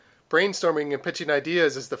brainstorming and pitching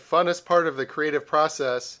ideas is the funnest part of the creative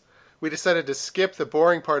process, we decided to skip the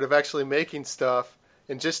boring part of actually making stuff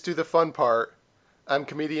and just do the fun part. I'm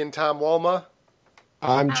comedian Tom Walma.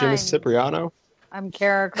 I'm Jimmy I'm Cipriano. I'm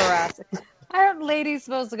Kara Karasik. Aren't ladies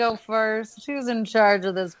supposed to go first? Who's in charge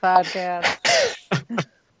of this podcast?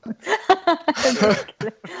 I'm just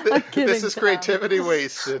kidding. I'm This kidding, is Tom. creativity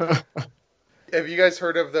wasted. Have you guys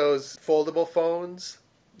heard of those foldable phones?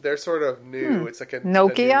 They're sort of new. It's like a new.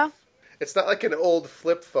 Nokia? It's not like an old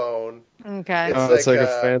flip phone. Okay. It's like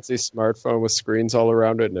a a fancy smartphone with screens all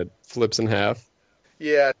around it and it flips in half.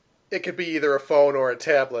 Yeah, it could be either a phone or a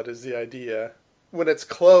tablet is the idea. When it's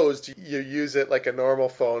closed, you use it like a normal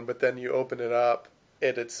phone, but then you open it up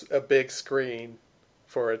and it's a big screen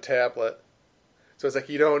for a tablet. So it's like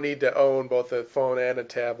you don't need to own both a phone and a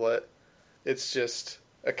tablet. It's just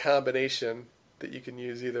a combination that you can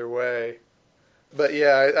use either way. But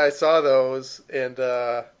yeah, I saw those, and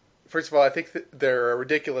first of all, I think that they're a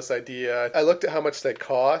ridiculous idea. I looked at how much they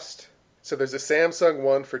cost. So there's a Samsung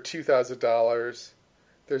one for $2,000.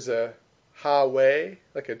 There's a Huawei,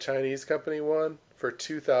 like a Chinese company one, for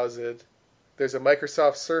 $2,000. There's a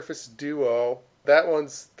Microsoft Surface Duo. That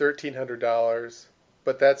one's $1,300.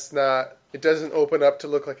 But that's not, it doesn't open up to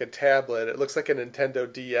look like a tablet. It looks like a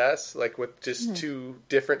Nintendo DS, like with just two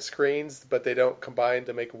different screens, but they don't combine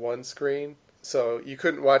to make one screen. So you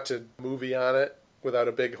couldn't watch a movie on it without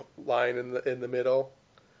a big line in the middle.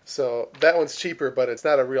 So that one's cheaper, but it's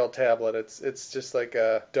not a real tablet. It's just like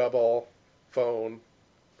a double phone.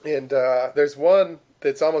 And there's one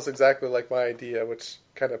that's almost exactly like my idea, which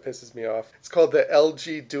kind of pisses me off. It's called the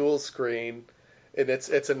LG Dual Screen, and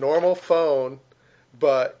it's a normal phone,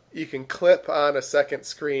 but you can clip on a second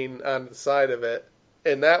screen on the side of it.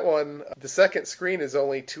 And that one, the second screen is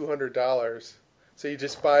only $200. So you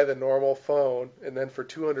just buy the normal phone, and then for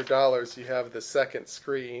 $200 you have the second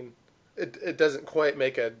screen. It doesn't quite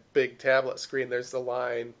make a big tablet screen. There's the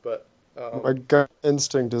line, but My gut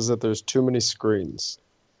instinct is that there's too many screens.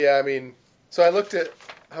 yeah, I mean, so I looked at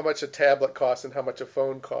how much a tablet costs and how much a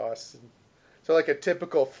phone costs. So like a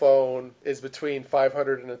typical phone is between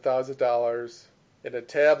 $500 and $1,000, and a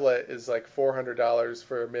tablet is like $400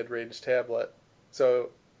 for a mid-range tablet. So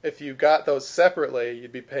if you got those separately,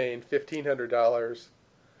 you'd be paying $1,500.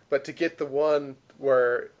 But to get the one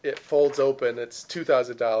where it folds open, it's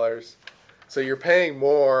 $2,000. So you're paying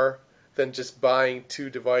more than just buying two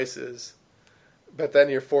devices. But then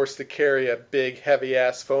you're forced to carry a big,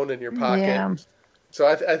 heavy-ass phone in your pocket. Yeah. So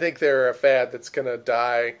I think they're a fad that's going to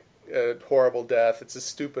die a horrible death. It's a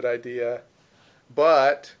stupid idea.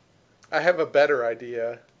 But I have a better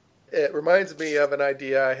idea. It reminds me of an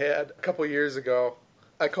idea I had a couple years ago.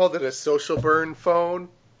 I called it a social burn phone.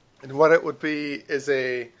 And what it would be is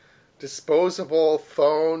a disposable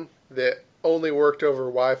phone that only worked over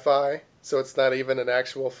Wi-Fi. So it's not even an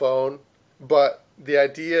actual phone. But the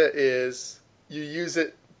idea is you use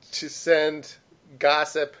it to send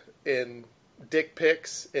gossip and dick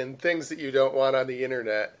pics and things that you don't want on the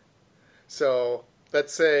internet. So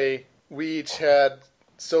let's say we each had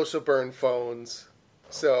social burn phones.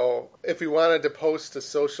 So if we wanted to post a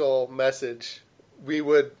social message, we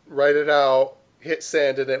would write it out, hit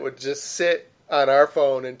send, and it would just sit on our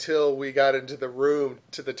phone until we got into the room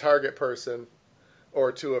to the target person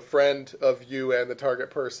or to a friend of you and the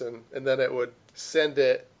target person, and then it would send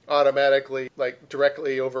it automatically, like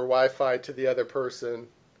directly over Wi-Fi to the other person.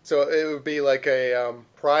 So it would be like a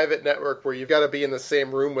private network where you've got to be in the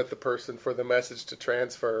same room with the person for the message to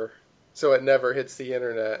transfer, so it never hits the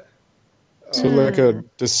internet. So like a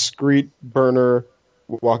discrete burner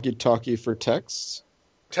walkie-talkie for texts.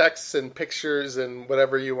 Texts and pictures and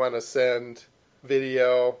whatever you want to send,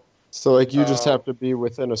 video, So like you just have to be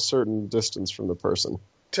within a certain distance from the person.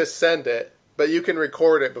 to send it, but you can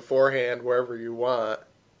record it beforehand wherever you want.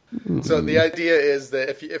 So the idea is that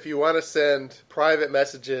if you want to send private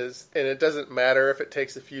messages, and it doesn't matter if it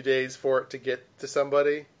takes a few days for it to get to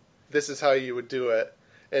somebody, this is how you would do it.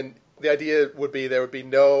 And the idea would be there would be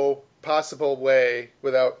no possible way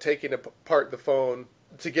without taking apart the phone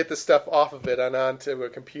to get the stuff off of it and onto a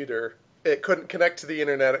computer. It couldn't connect to the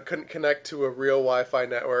internet. It couldn't connect to a real Wi-Fi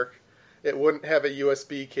network. It wouldn't have a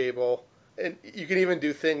USB cable. And you can even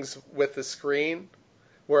do things with the screen,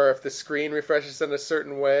 where if the screen refreshes in a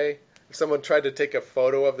certain way, if someone tried to take a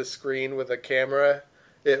photo of the screen with a camera,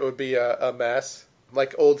 it would be a mess.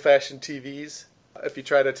 Like old-fashioned TVs. If you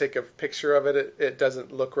try to take a picture of it, it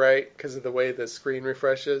doesn't look right because of the way the screen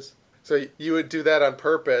refreshes. So you would do that on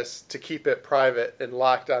purpose to keep it private and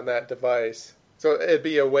locked on that device. So it'd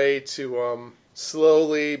be a way to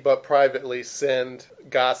slowly but privately send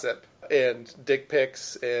gossip and dick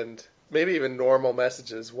pics and maybe even normal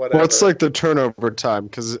messages, whatever. What's like the turnover time?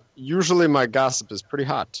 Because usually my gossip is pretty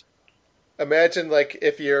hot. Imagine like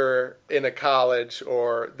if you're in a college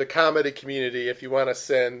or the comedy community, if you want to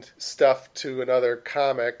send stuff to another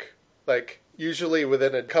comic, like usually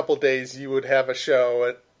within a couple days you would have a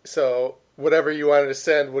show. So whatever you wanted to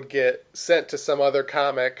send would get sent to some other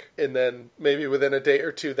comic, and then maybe within a day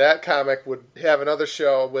or two that comic would have another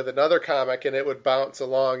show with another comic, and it would bounce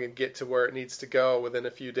along and get to where it needs to go within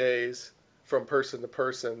a few days from person to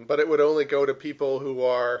person. But it would only go to people who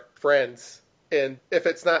are friends. And if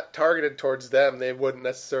it's not targeted towards them, they wouldn't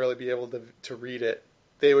necessarily be able to read it.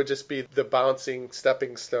 They would just be the bouncing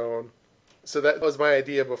stepping stone. So that was my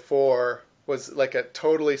idea before, was like a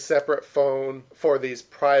totally separate phone for these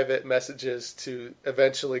private messages to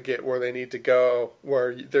eventually get where they need to go,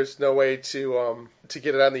 where there's no way to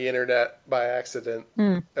get it on the internet by accident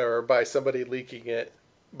or by somebody leaking it.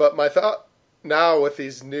 But my thought now with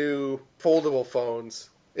these new foldable phones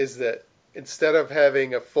is that instead of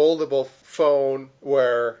having a foldable phone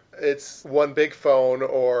where it's one big phone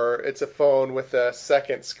or it's a phone with a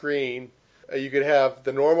second screen, you could have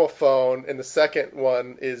the normal phone and the second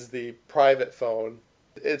one is the private phone.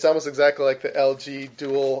 It's almost exactly like the LG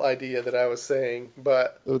dual idea that I was saying,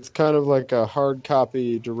 but It's kind of like a hard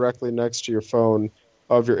copy directly next to your phone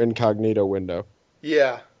of your incognito window.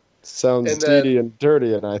 yeah. Sounds And then seedy and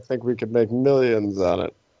dirty, and I think we could make millions on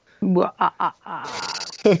it.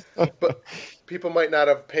 but people might not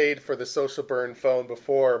have paid for the Social Burn phone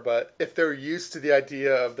before, but if they're used to the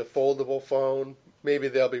idea of the foldable phone, maybe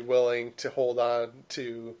they'll be willing to hold on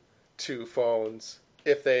to two phones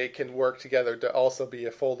if they can work together to also be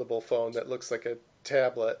a foldable phone that looks like a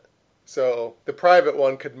tablet. So the private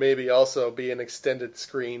one could maybe also be an extended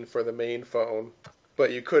screen for the main phone,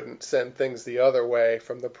 but you couldn't send things the other way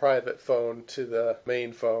from the private phone to the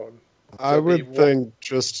main phone. I would think,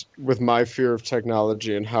 just with my fear of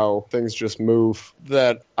technology and how things just move,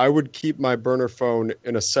 that I would keep my burner phone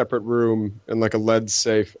in a separate room in like a lead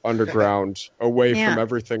safe underground, away from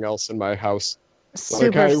everything else in my house.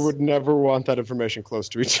 Like, I would never want that information close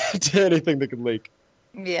to to anything that could leak.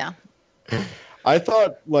 Yeah. I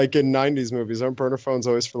thought, like, in 90s movies, aren't burner phones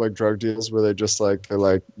always for, like, drug deals where they're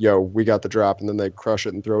like, yo, we got the drop, and then they crush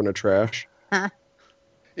it and throw it in the trash?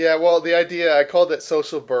 Yeah, well, the idea, I called it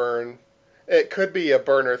Social Burn. It could be a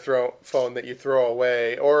burner phone that you throw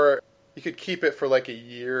away, or you could keep it for like a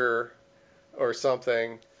year or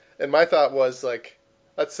something. And my thought was, like,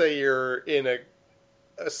 let's say you're in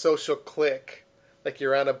a social clique, like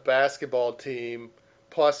you're on a basketball team,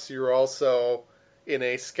 plus you're also in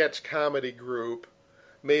a sketch comedy group.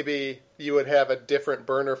 Maybe you would have a different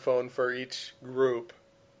burner phone for each group,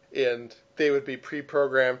 and they would be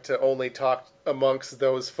pre-programmed to only talk amongst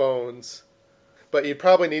those phones. But you'd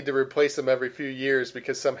probably need to replace them every few years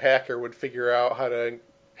because some hacker would figure out how to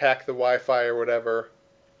hack the Wi-Fi or whatever.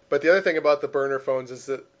 But the other thing about the burner phones is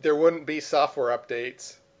that there wouldn't be software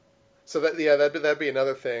updates. So that'd be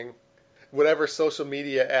another thing. Whatever social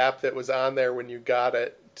media app that was on there when you got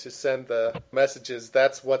it to send the messages,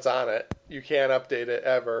 that's what's on it. You can't update it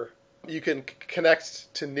ever. You can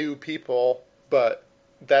connect to new people, but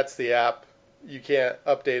that's the app. You can't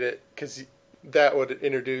update it because that would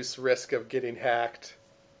introduce risk of getting hacked.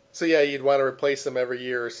 So yeah, you'd want to replace them every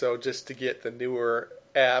year or so just to get the newer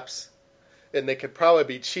apps. And they could probably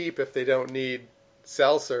be cheap if they don't need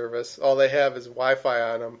cell service. All they have is Wi-Fi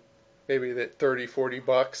on them. Maybe that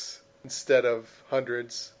 $30-40 instead of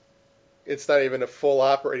hundreds. It's not even a full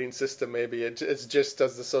operating system maybe. It just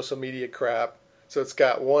does the social media crap. So it's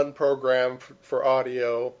got one program for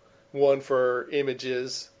audio, one for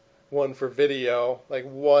images, one for video, like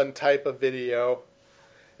one type of video.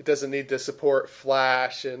 It doesn't need to support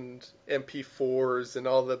Flash and MP4s and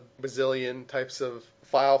all the bazillion types of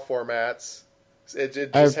file formats.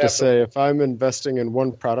 I have to say, if I'm investing in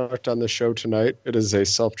one product on the show tonight, it is a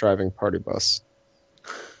self-driving party bus.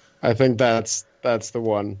 I think that's the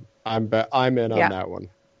one. I'm in on that one.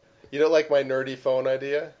 You don't like my nerdy phone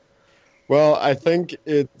idea? Well, I think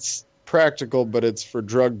it's practical, but it's for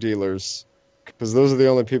drug dealers. Because those are the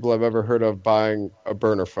only people I've ever heard of buying a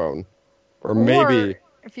burner phone. Or maybe...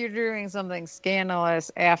 if you're doing something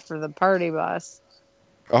scandalous after the party bus.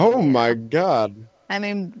 Oh my God. I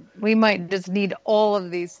mean, we might just need all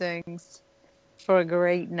of these things for a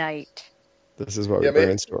great night. This is what we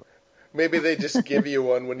brainstorm. Maybe they just give you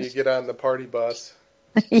one when you get on the party bus.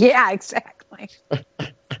 Yeah, exactly.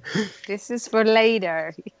 This is for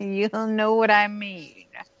later. You'll know what I mean.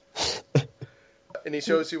 Any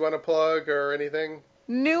shows you want to plug or anything?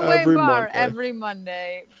 New Way Bar every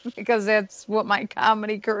Monday, because that's what my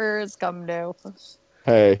comedy career has come to.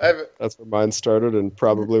 Hey, I've that's where mine started and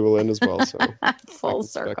probably will end as well. So I Full can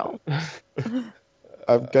expect circle. it.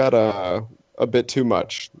 I've got a bit too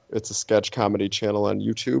much. It's a sketch comedy channel on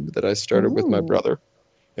YouTube that I started with my Ooh, brother.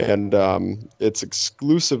 And it's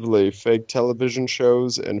exclusively fake television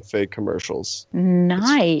shows and fake commercials. It's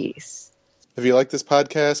nice. If you like this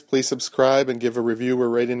podcast, please subscribe and give a review or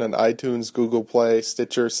rating on iTunes, Google Play,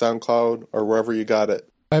 Stitcher, SoundCloud, or wherever you got it.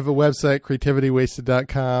 I have a website,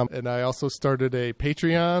 creativitywasted.com, and I also started a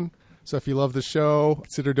Patreon. So if you love the show,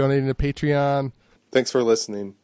 consider donating to Patreon. Thanks for listening.